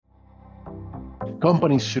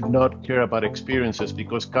companies should not care about experiences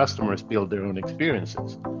because customers build their own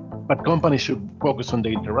experiences. But companies should focus on the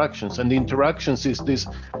interactions. And the interactions is this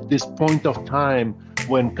point of time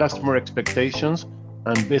when customer expectations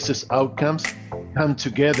and business outcomes come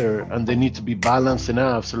together, and they need to be balanced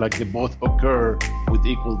enough so like they both occur with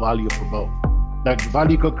equal value for both. That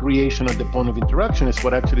value co-creation at the point of interaction is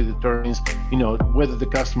what actually determines, whether the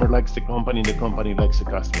customer likes the company and the company likes the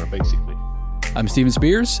customer, basically. I'm Steven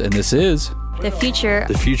Spears, and this is The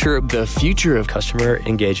Future of Customer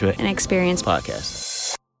Engagement and Experience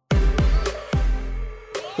Podcast.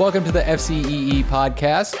 Welcome to the FCEE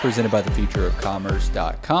podcast presented by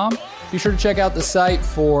thefutureofcommerce.com. Be sure to check out the site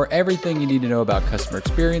for everything you need to know about customer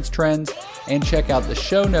experience trends and check out the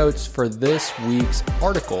show notes for this week's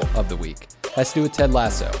article of the week. Has to do with Ted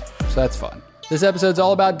Lasso, so that's fun. This episode's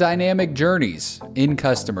all about dynamic journeys in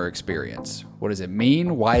customer experience. What does it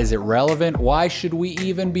mean? Why is it relevant? Why should we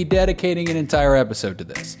even be dedicating an entire episode to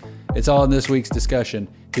this? It's all in this week's discussion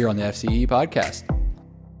here on the FCE podcast.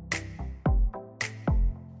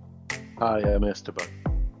 Hi, I'm Esteban.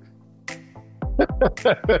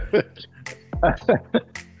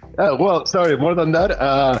 Well, sorry, more than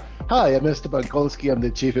that. Hi, I'm Esteban Kolsky. I'm the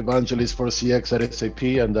Chief Evangelist for CX at SAP,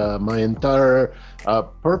 and my entire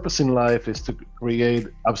purpose in life is to create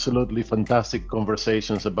absolutely fantastic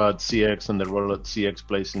conversations about CX and the role that CX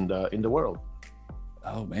plays in the world.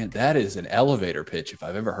 Oh man, that is an elevator pitch if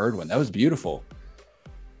I've ever heard one. That was beautiful.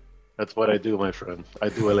 That's what I do, my friend. I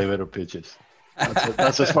do elevator pitches.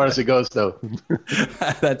 That's as far as it goes, though.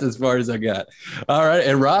 That's as far as I got. All right,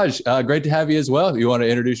 and Raj, great to have you as well. You want to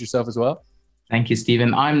introduce yourself as well? Thank you,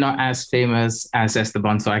 Steven. I'm not as famous as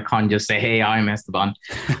Esteban, so I can't just say, hey, I'm Esteban.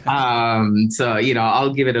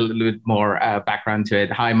 I'll give it a little bit more background to it.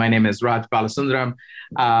 Hi, my name is Raj Balasundaram.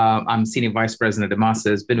 I'm Senior Vice President at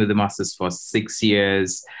Masters, been with the Masters for 6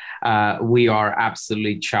 years. We are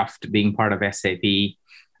absolutely chuffed being part of SAP.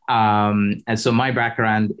 And so my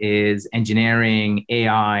background is engineering,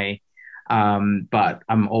 AI, but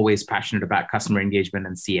I'm always passionate about customer engagement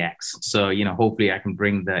and CX. So, hopefully I can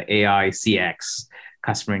bring the AI, CX,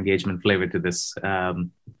 customer engagement flavor to this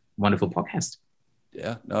wonderful podcast.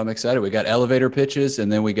 Yeah, no, I'm excited. We got elevator pitches and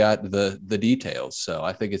then we got the details. So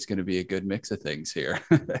I think it's going to be a good mix of things here.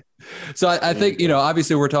 So I think,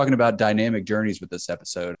 obviously we're talking about dynamic journeys with this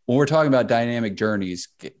episode. When we're talking about dynamic journeys,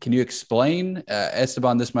 can you explain,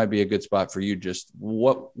 Esteban, this might be a good spot for you, just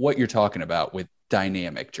what you're talking about with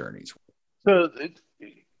dynamic journeys? So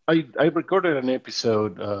I recorded an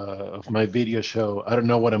episode of my video show, I Don't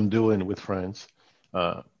Know What I'm Doing, with friends.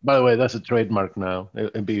 By the way, that's a trademark now.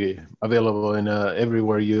 It'll be available in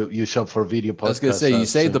everywhere you shop for video podcasts. I was going to say, you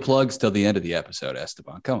save the plugs till the end of the episode,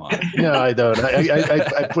 Esteban. Come on. No, I don't.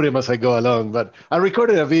 I put him as I go along. But I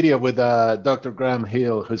recorded a video with Dr. Graham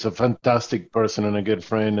Hill, who's a fantastic person and a good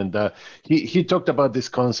friend. And he talked about this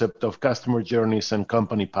concept of customer journeys and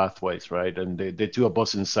company pathways, right? And the two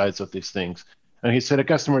opposite sides of these things. And he said a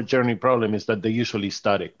customer journey problem is that they're usually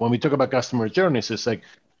static. When we talk about customer journeys, it's like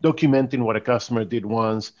documenting what a customer did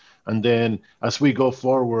once, and then as we go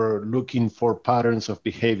forward, looking for patterns of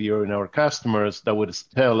behavior in our customers that would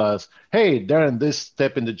tell us, hey, they're in this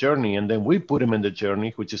step in the journey, and then we put them in the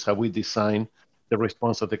journey, which is how we design the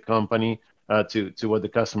response of the company to what the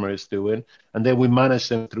customer is doing, and then we manage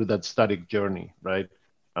them through that static journey, right?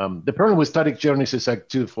 The problem with static journeys is like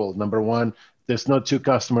twofold. Number one, there's not two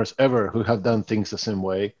customers ever who have done things the same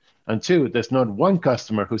way. And two, there's not one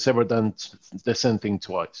customer who's ever done the same thing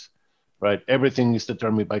twice, right? Everything is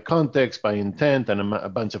determined by context, by intent, and a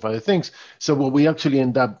bunch of other things. So what we actually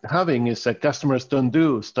end up having is that customers don't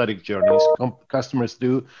do static journeys. Customers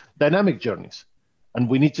do dynamic journeys. And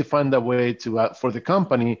we need to find a way to for the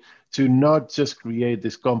company to not just create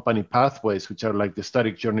these company pathways, which are like the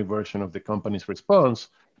static journey version of the company's response,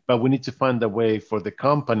 but we need to find a way for the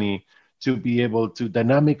company to be able to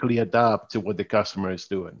dynamically adapt to what the customer is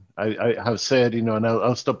doing. I have said, and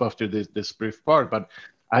I'll stop after this brief part, but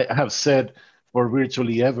I have said for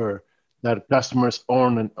virtually ever that customers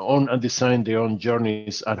own and design their own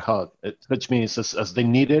journeys ad hoc, which means as they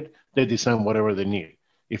need it, they design whatever they need.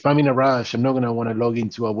 If I'm in a rush, I'm not going to want to log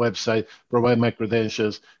into a website, provide my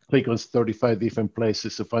credentials, click on 35 different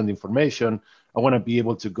places to find information. I want to be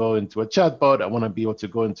able to go into a chatbot. I want to be able to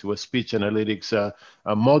go into a speech analytics a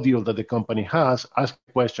module that the company has, ask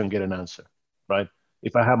a question, get an answer, right?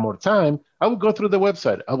 If I have more time, I will go through the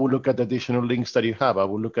website. I will look at additional links that you have. I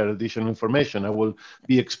will look at additional information. I will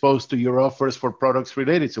be exposed to your offers for products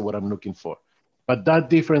related to what I'm looking for. But that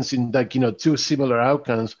difference in that, two similar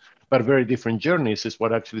outcomes, but very different journeys is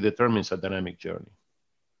what actually determines a dynamic journey.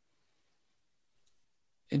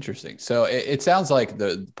 Interesting. So it sounds like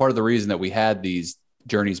the part of the reason that we had these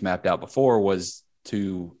journeys mapped out before was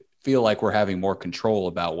to feel like we're having more control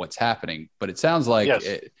about what's happening. But it sounds like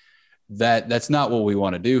Yes. that's not what we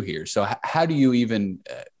want to do here. So how do you even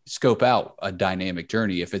scope out a dynamic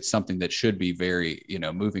journey if it's something that should be very,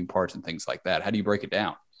 moving parts and things like that? How do you break it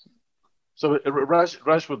down? So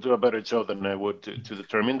Raj would do a better job than I would to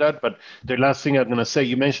determine that. But the last thing I'm going to say,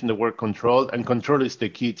 you mentioned the word control, and control is the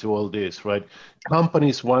key to all this, right?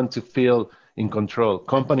 Companies want to feel in control.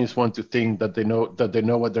 Companies want to think that they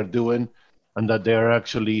know what they're doing, and that they are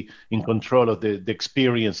actually in control of the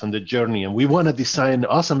experience and the journey. And we want to design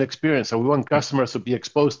awesome experience, and we want customers to be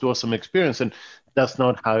exposed to awesome experience, and that's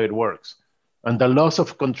not how it works. And the loss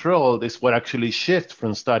of control is what actually shifts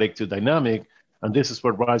from static to dynamic. And this is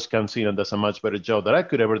where Raj comes in and does a much better job than I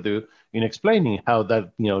could ever do in explaining how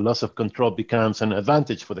that loss of control becomes an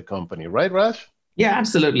advantage for the company. Right, Raj? Yeah,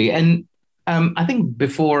 absolutely. And I think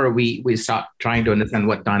before we start trying to understand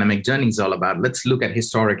what dynamic journey is all about, let's look at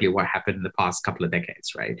historically what happened in the past couple of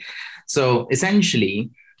decades, right? So essentially,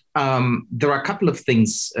 there are a couple of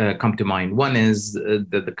things come to mind. One is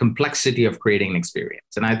the complexity of creating an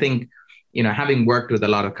experience. And I think, having worked with a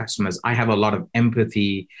lot of customers, I have a lot of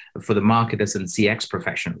empathy for the marketers and CX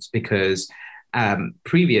professionals because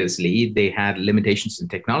previously they had limitations in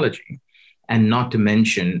technology. And not to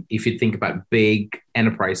mention, if you think about big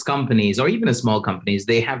enterprise companies or even small companies,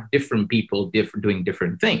 they have different people doing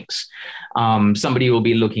different things. Somebody will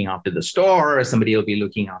be looking after the store, somebody will be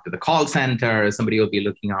looking after the call center, somebody will be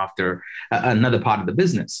looking after another part of the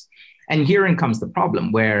business. And herein comes the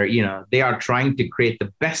problem where, they are trying to create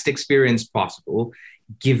the best experience possible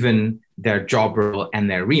given their job role and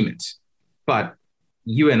their remit. But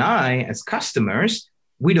you and I, as customers,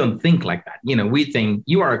 we don't think like that. We think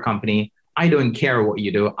you are a company. I don't care what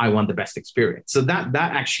you do. I want the best experience. So that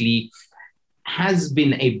actually has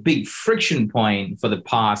been a big friction point for the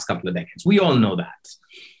past couple of decades. We all know that.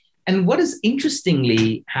 And what is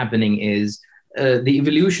interestingly happening is the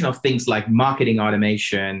evolution of things like marketing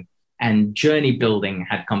automation and journey building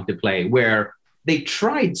had come to play, where they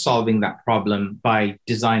tried solving that problem by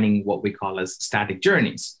designing what we call as static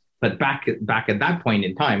journeys. But back at that point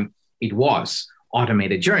in time, it was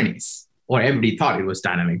automated journeys, or everybody thought it was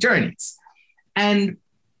dynamic journeys. And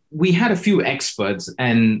we had a few experts,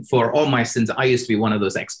 and for all my sins, I used to be one of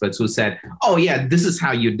those experts who said, "Oh yeah, this is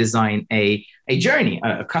how you design a journey.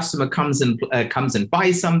 A customer comes and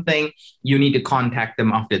buys something. You need to contact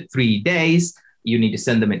them after 3 days. You need to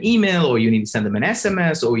send them an email, or you need to send them an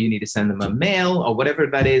SMS, or you need to send them a mail, or whatever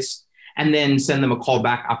that is, and then send them a call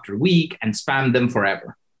back after a week and spam them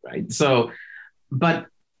forever." Right? So, but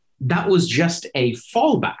that was just a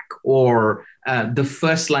fallback, or the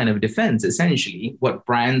first line of defense, essentially, what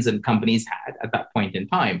brands and companies had at that point in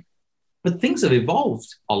time. But things have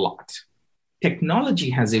evolved a lot. Technology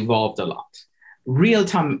has evolved a lot.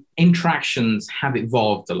 Real-time interactions have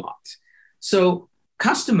evolved a lot. So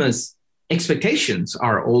customers' expectations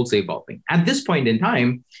are also evolving. At this point in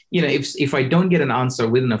time, if I don't get an answer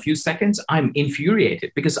within a few seconds, I'm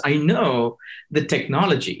infuriated because I know the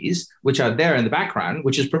technologies which are there in the background,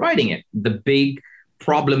 which is providing it. The big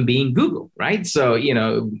problem being Google, right? So,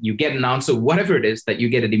 you get an answer, whatever it is, that you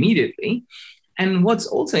get it immediately. And what's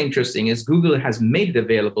also interesting is Google has made it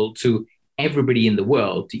available to everybody in the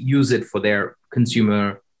world to use it for their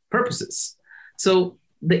consumer purposes. So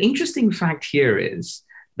the interesting fact here is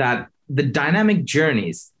that the dynamic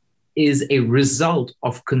journeys is a result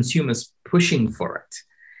of consumers pushing for it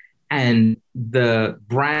and the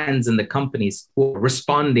brands and the companies who are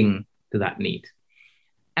responding to that need.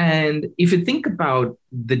 And if you think about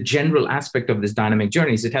the general aspect of this dynamic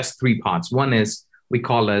journeys, it has three parts. One is we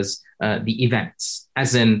call as the events,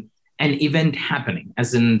 as in an event happening,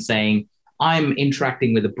 as in saying, I'm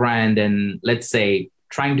interacting with a brand and let's say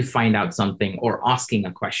trying to find out something or asking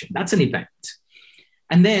a question. That's an event.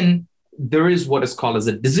 And then there is what is called as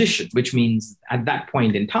a decision, which means at that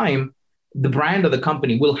point in time, the brand or the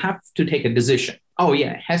company will have to take a decision. Oh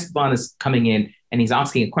yeah, Hestbahn is coming in and he's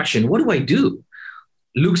asking a question. What do I do?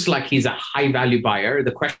 Looks like he's a high value buyer.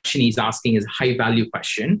 The question he's asking is a high value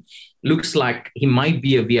question. Looks like he might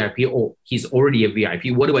be a VIP or he's already a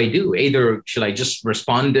VIP. What do I do? Either should I just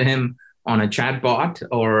respond to him on a chat bot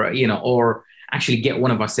or actually get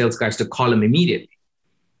one of our sales guys to call him immediately?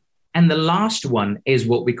 And the last one is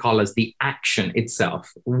what we call as the action itself.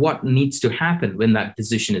 What needs to happen when that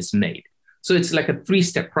decision is made? So it's like a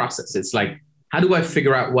 3-step process. It's like, how do I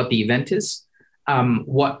figure out what the event is?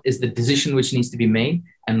 What is the decision which needs to be made?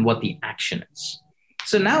 And what the action is.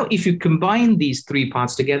 So now if you combine these 3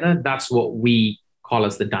 parts together, that's what we call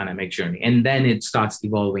as the dynamic journey. And then it starts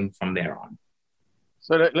evolving from there on.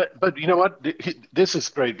 So, but you know what? This is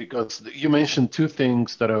great because you mentioned two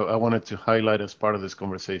things that I wanted to highlight as part of this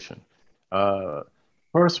conversation. Uh,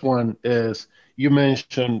 First one is you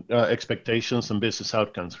mentioned expectations and business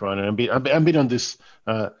outcomes, right? And I've been on this,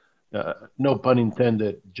 no pun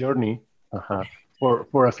intended, journey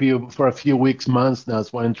for a few weeks, months now,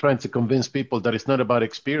 when I'm trying to convince people that it's not about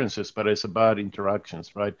experiences, but it's about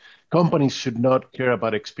interactions, right? Companies should not care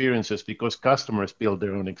about experiences because customers build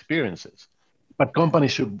their own experiences. But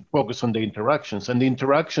companies should focus on the interactions, and the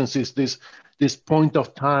interactions is this point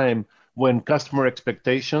of time when customer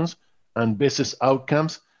expectations and business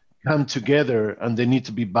outcomes come together, and they need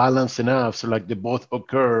to be balanced enough so like they both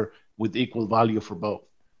occur with equal value for both.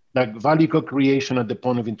 Like value co-creation at the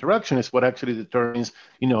point of interaction is what actually determines,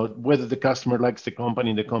 whether the customer likes the company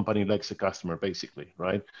and the company likes the customer, basically,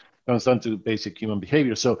 right? Comes down to basic human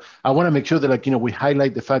behavior. So I want to make sure that we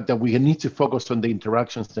highlight the fact that we need to focus on the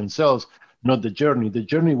interactions themselves, not the journey. The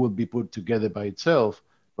journey will be put together by itself,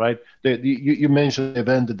 right? You mentioned the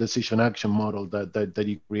event, the decision action model that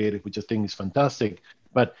you created, which I think is fantastic.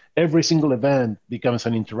 But every single event becomes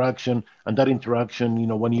an interaction, and that interaction,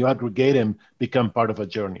 when you aggregate them, become part of a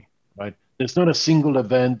journey, right? There's not a single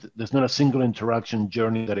event, there's not a single interaction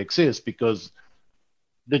journey that exists, because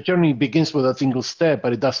the journey begins with a single step,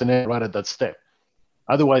 but it doesn't end right at that step.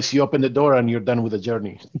 Otherwise, you open the door and you're done with the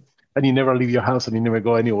journey, and you never leave your house and you never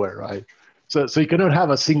go anywhere, right? So you cannot have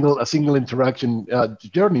a single interaction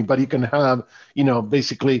journey, but you can have,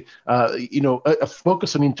 basically, a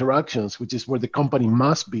focus on interactions, which is where the company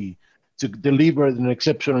must be to deliver an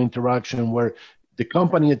exceptional interaction where the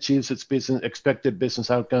company achieves its expected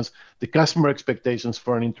business outcomes, the customer expectations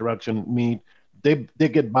for an interaction meet, they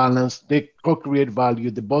get balanced, they co-create value,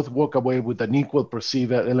 they both walk away with an equal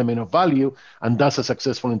perceived element of value, and that's a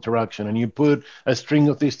successful interaction. And you put a string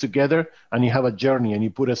of these together and you have a journey, and you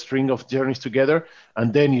put a string of journeys together,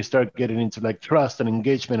 and then you start getting into like trust and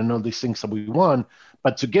engagement and all these things that we want.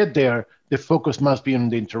 But to get there, the focus must be on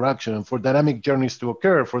the interaction. And for dynamic journeys to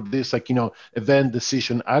occur, for this event,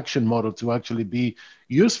 decision, action model to actually be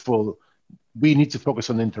useful, we need to focus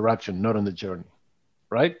on the interaction, not on the journey,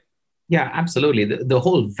 right? Yeah, absolutely. The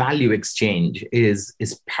whole value exchange is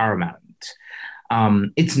paramount.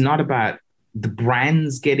 It's not about the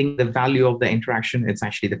brands getting the value of the interaction. It's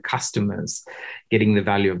actually the customers getting the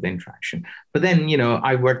value of the interaction. But then,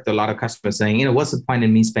 I worked with a lot of customers saying, what's the point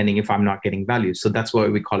in me spending if I'm not getting value? So that's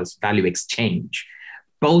what we call as value exchange.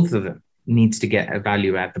 Both of them needs to get a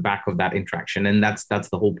value at the back of that interaction. And that's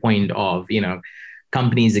the whole point of,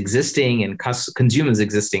 companies existing and consumers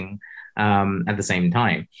existing at the same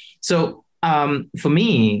time. So for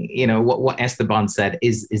me, what Esteban said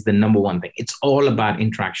is the number one thing. It's all about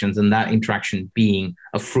interactions, and that interaction being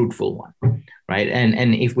a fruitful one, right?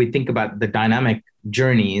 And if we think about the dynamic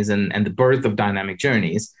journeys and the birth of dynamic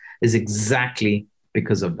journeys is exactly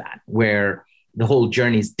because of that, where the whole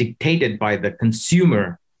journey is dictated by the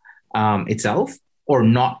consumer itself, or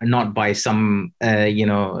not by some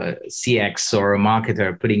CX or a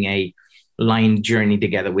marketer putting a line journey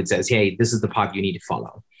together, which says, hey, this is the path you need to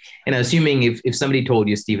follow. And assuming if somebody told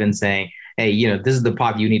you, Stephen, saying, hey, this is the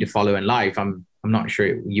path you need to follow in life, I'm not sure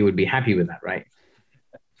you would be happy with that, right?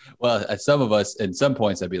 Well, at some of us, in some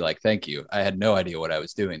points, I'd be like, thank you. I had no idea what I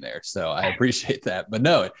was doing there. So I appreciate that. But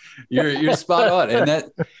no, you're spot on. And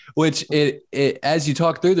that, which as you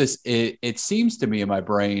talk through this, it seems to me in my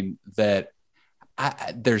brain that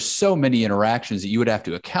there's so many interactions that you would have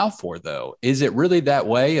to account for, though. Is it really that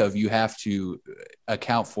way of you have to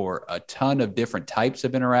account for a ton of different types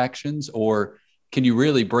of interactions, or can you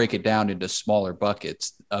really break it down into smaller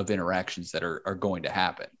buckets of interactions that are going to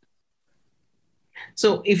happen?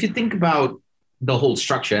 So if you think about the whole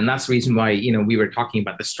structure, and that's the reason why, we were talking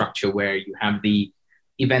about the structure where you have the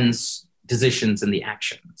events, decisions, and the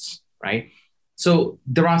actions, right? So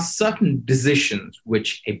there are certain decisions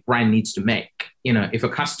which a brand needs to make. If a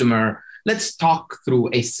customer, let's talk through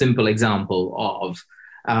a simple example of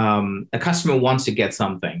a customer wants to get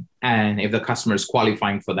something, and if the customer is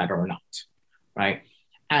qualifying for that or not, right?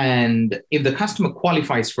 And if the customer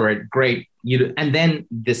qualifies for it, great. And then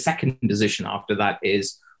the second decision after that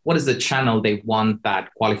is, what is the channel they want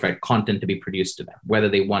that qualified content to be produced to them, whether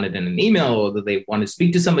they want it in an email, or whether they want to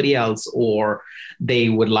speak to somebody else, or they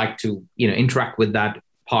would like to, interact with that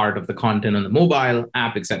part of the content on the mobile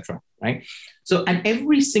app, etc. Right? So at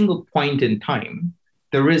every single point in time,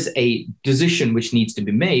 there is a decision which needs to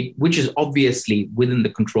be made, which is obviously within the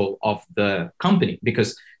control of the company,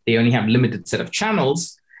 because they only have limited set of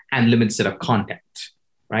channels and limited set of content,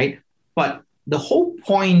 right? But the whole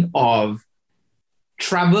point of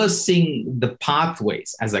traversing the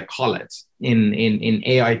pathways, as I call it, in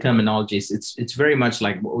AI terminologies, it's very much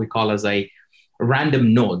like what we call as a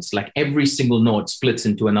random nodes. Like every single node splits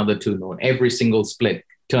into another two node. Every single split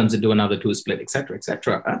turns into another two split, et cetera, et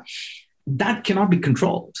cetera. That cannot be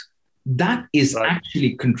controlled. That is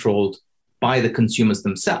actually controlled by the consumers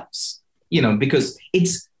themselves, because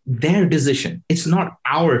it's their decision. It's not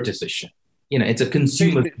our decision. It's a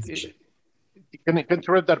consumer decision. Can I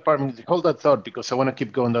interrupt that part? Hold that thought, because I want to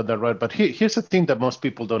keep going down that road. But here's the thing that most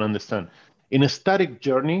people don't understand. In a static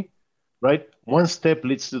journey, right, one step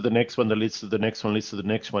leads to the next one, that leads to the next one, leads to the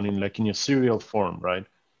next one, in a serial form, right?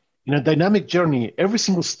 In a dynamic journey, every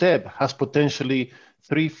single step has potentially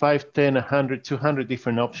 3, 5, 10, 100, 200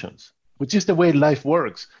 different options, which is the way life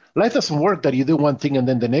works. Life doesn't work that you do one thing and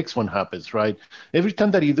then the next one happens, right? Every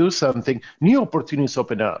time that you do something, new opportunities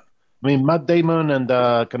open up. I mean, Matt Damon and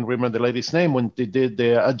I can't remember the lady's name when they did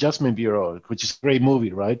the Adjustment Bureau, which is a great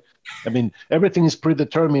movie, right? I mean, everything is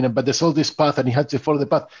predetermined, but there's all this path and you have to follow the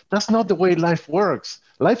path. That's not the way life works.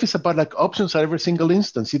 Life is about options at every single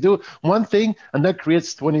instance. You do one thing and that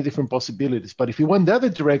creates 20 different possibilities. But if you went the other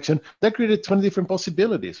direction, that created 20 different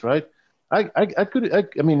possibilities, right? I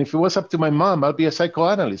mean, if it was up to my mom, I'd be a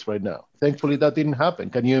psychoanalyst right now. Thankfully, that didn't happen.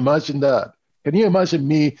 Can you imagine that? Can you imagine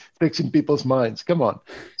me fixing people's minds? Come on,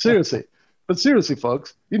 seriously. But seriously,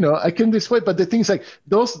 folks, I can dissuade. But the things like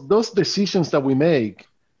those decisions that we make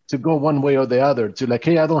to go one way or the other, to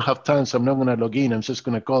hey, I don't have time, so I'm not going to log in. I'm just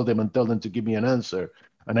going to call them and tell them to give me an answer.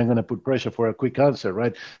 And I'm going to put pressure for a quick answer,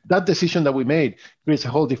 right? That decision that we made creates a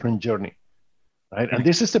whole different journey, right? And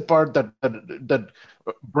this is the part that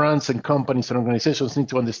brands and companies and organizations need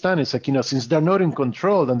to understand. It's since they're not in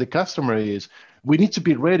control and the customer is, we need to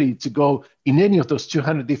be ready to go in any of those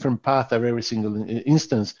 200 different paths at every single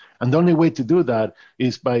instance. And the only way to do that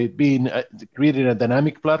is by creating a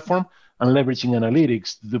dynamic platform and leveraging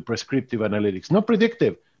analytics to do prescriptive analytics, not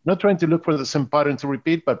predictive, not trying to look for the same pattern to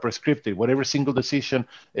repeat, but prescriptive. Whatever single decision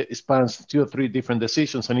spans 2 or 3 different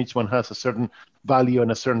decisions, and each one has a certain value and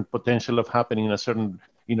a certain potential of happening in a certain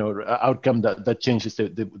outcome that changes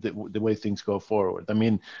the way things go forward. I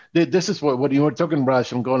mean, this is what you were talking,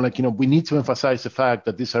 Raj. I'm going we need to emphasize the fact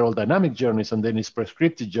that these are all dynamic journeys, and then it's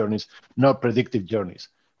prescriptive journeys, not predictive journeys,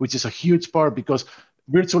 which is a huge part, because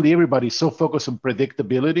virtually everybody is so focused on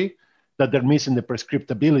predictability that they're missing the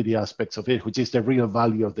prescriptability aspects of it, which is the real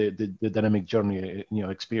value of the dynamic journey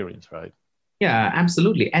experience, right? Yeah,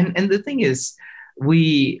 absolutely. And the thing is,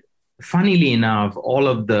 funnily enough, all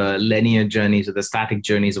of the linear journeys or the static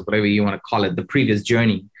journeys or whatever you want to call it, the previous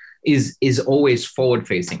journey is always forward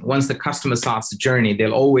facing. Once the customer starts the journey,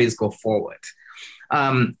 they'll always go forward.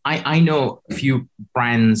 I know a few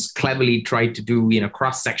brands cleverly try to do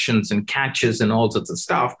cross sections and catches and all sorts of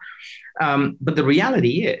stuff. But the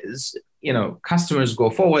reality is, customers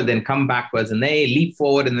go forward, then come backwards, and they leap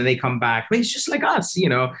forward, and then they come back. But it's just like us,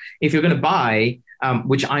 if you're going to buy,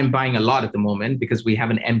 which I'm buying a lot at the moment because we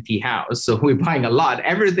have an empty house. So we're buying a lot.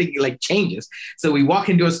 Everything changes. So we walk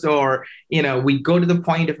into a store, we go to the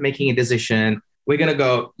point of making a decision. We're going to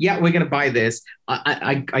go, yeah, we're going to buy this.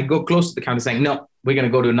 I go close to the counter saying, no, we're going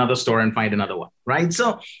to go to another store and find another one, right?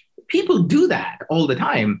 So people do that all the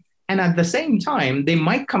time. And at the same time, they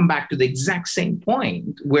might come back to the exact same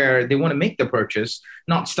point where they want to make the purchase,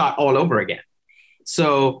 not start all over again.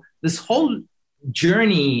 So this whole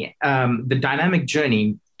journey, the dynamic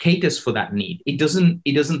journey, caters for that need. It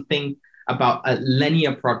doesn't think about a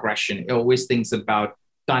linear progression. It always thinks about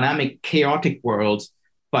dynamic, chaotic worlds,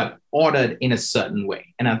 but ordered in a certain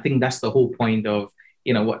way. And I think that's the whole point of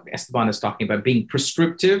what Esteban is talking about, being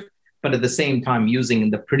prescriptive, but at the same time using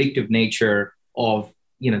the predictive nature of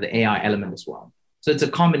the AI element as well. So it's a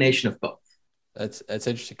combination of both. That's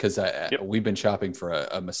interesting, because we've been shopping for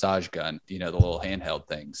a massage gun, the little handheld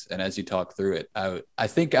things. And as you talk through it, I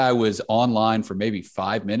think I was online for maybe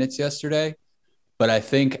 5 minutes yesterday, but I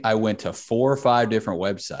think I went to 4 or 5 different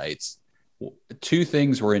websites. 2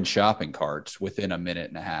 things were in shopping carts within a minute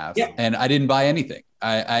and a half, and I didn't buy anything.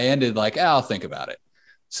 I ended I'll think about it.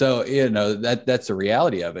 So, that's the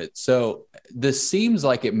reality of it. So this seems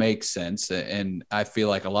like it makes sense. And I feel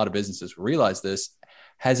like a lot of businesses realize this.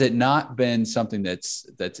 Has it not been something that's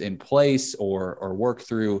in place or worked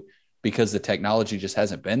through because the technology just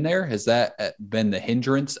hasn't been there? Has that been the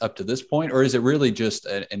hindrance up to this point? Or is it really just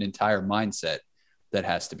an entire mindset that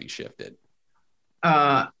has to be shifted?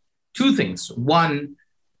 2 things. One,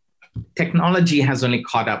 technology has only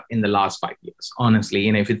caught up in the last 5 years, honestly.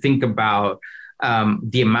 If you think about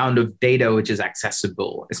the amount of data which is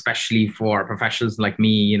accessible, especially for professionals like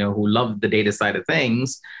me, who love the data side of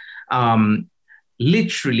things,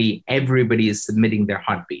 literally everybody is submitting their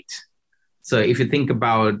heartbeat. So if you think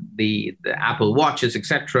about the Apple Watches,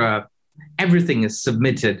 etc., Everything is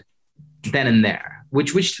submitted then and there,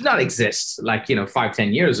 which did not exist like,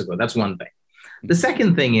 5-10 years ago. That's one thing. The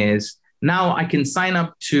second thing is now I can sign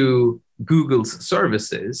up to Google's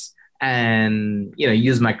services and,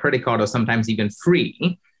 use my credit card or sometimes even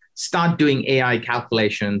free, start doing AI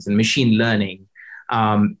calculations and machine learning,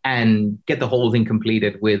 and get the whole thing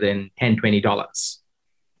completed within $10, $20.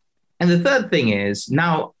 And the third thing is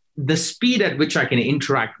now the speed at which I can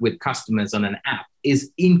interact with customers on an app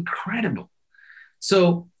is incredible.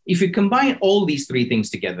 So if you combine all these three things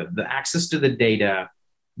together, the access to the data,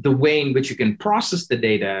 the way in which you can process the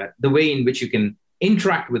data, the way in which you can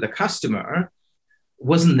interact with a customer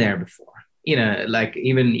wasn't there before. Like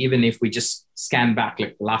even if we just scan back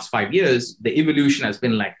like the last 5 years, the evolution has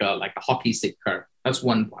been like a hockey stick curve. That's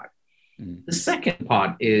one part. Mm. The second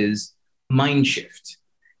part is mind shift.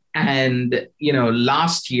 And,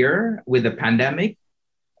 last year with the pandemic,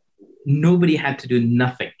 nobody had to do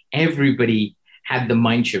nothing. Everybody had the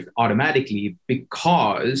mind shift automatically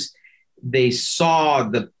because they saw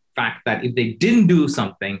the fact that if they didn't do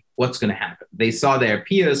something, what's going to happen? They saw their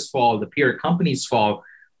peers fall, the peer companies fall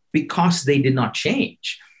because they did not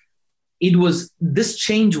change. This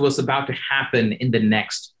change was about to happen in the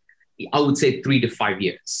next, I would say 3 to 5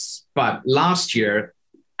 years. But last year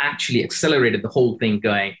actually accelerated the whole thing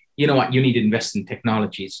going, you know what, you need to invest in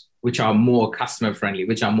technologies which are more customer friendly,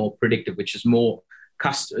 which are more predictive, which is more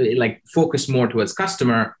focus more towards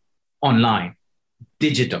customer, online,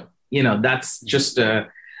 digital. That's just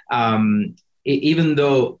even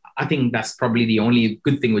though I think that's probably the only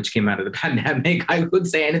good thing which came out of the pandemic, I would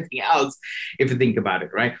say anything else if you think about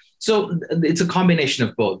it, right? So it's a combination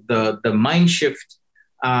of both. The mind shift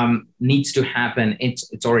needs to happen.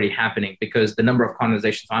 It's already happening because the number of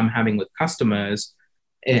conversations I'm having with customers,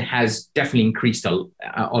 it has definitely increased a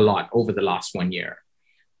lot over the last 1 year.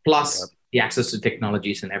 Plus, the access to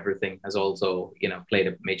technologies and everything has also, played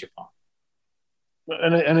a major part.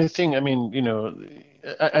 And I think,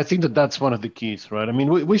 I think that's one of the keys, right? I mean,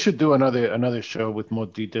 we should do another show with more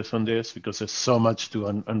details on this because there's so much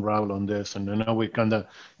to unravel on this, and now we're kind of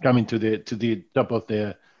coming to the top of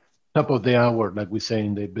the hour, like we say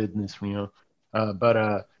in the business,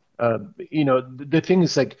 But the thing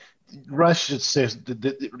is, like Raj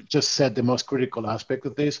just said the most critical aspect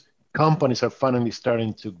of this. Companies are finally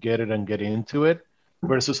starting to get it and get into it,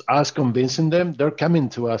 versus us convincing them. They're coming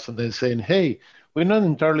to us and they're saying, "Hey, we're not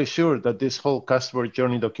entirely sure that this whole customer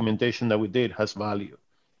journey documentation that we did has value.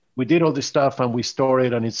 We did all this stuff and we store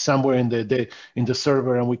it and it's somewhere in the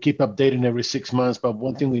server and we keep updating every 6 months. But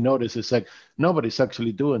one thing we notice is like nobody's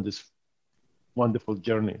actually doing this wonderful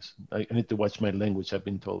journeys." I need to watch my language, I've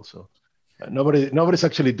been told. So nobody's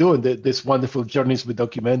actually doing this wonderful journeys we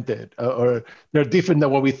documented, or they're different than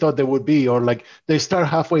what we thought they would be, or like they start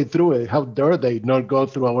halfway through it. How dare they not go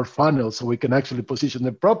through our funnel so we can actually position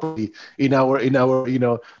them properly in our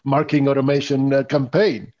marketing automation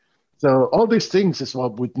campaign? So all these things is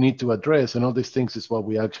what we need to address, and all these things is what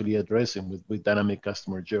we actually addressing with dynamic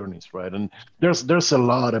customer journeys, right? And there's a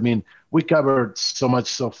lot. I mean, we covered so much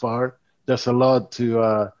so far. There's a lot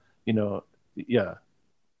to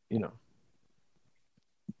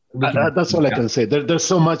that's all I can say. There's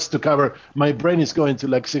so much to cover. My brain is going to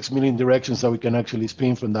like 6 million directions that we can actually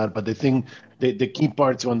spin from that. But the key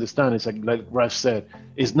part to understand is like Raj said,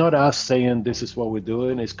 it's not us saying this is what we're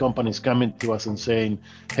doing. It's companies coming to us and saying,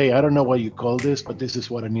 "Hey, I don't know what you call this, but this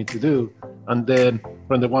is what I need to do." And then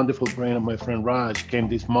from the wonderful brain of my friend Raj came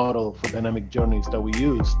this model for dynamic journeys that we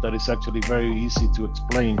use that is actually very easy to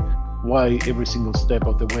explain why every single step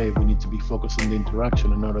of the way we need to be focused on the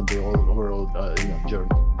interaction and not on the overall journey.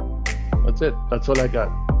 That's it. That's all I got.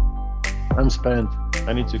 I'm spent.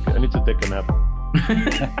 I need to take a nap.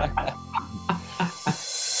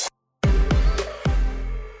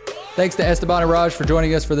 Thanks to Esteban and Raj for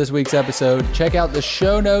joining us for this week's episode. Check out the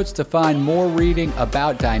show notes to find more reading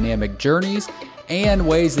about dynamic journeys and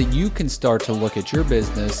ways that you can start to look at your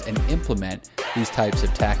business and implement these types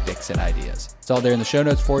of tactics and ideas. It's all there in the show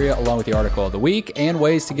notes for you, along with the article of the week and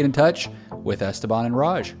ways to get in touch with Esteban and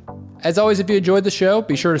Raj. As always, if you enjoyed the show,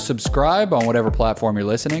 be sure to subscribe on whatever platform you're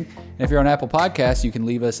listening. And if you're on Apple Podcasts, you can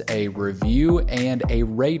leave us a review and a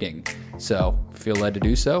rating. So feel led to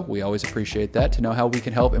do so. We always appreciate that to know how we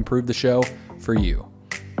can help improve the show for you.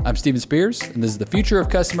 I'm Steven Spears, and this is the Future of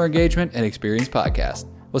Customer Engagement and Experience podcast.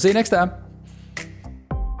 We'll see you next time.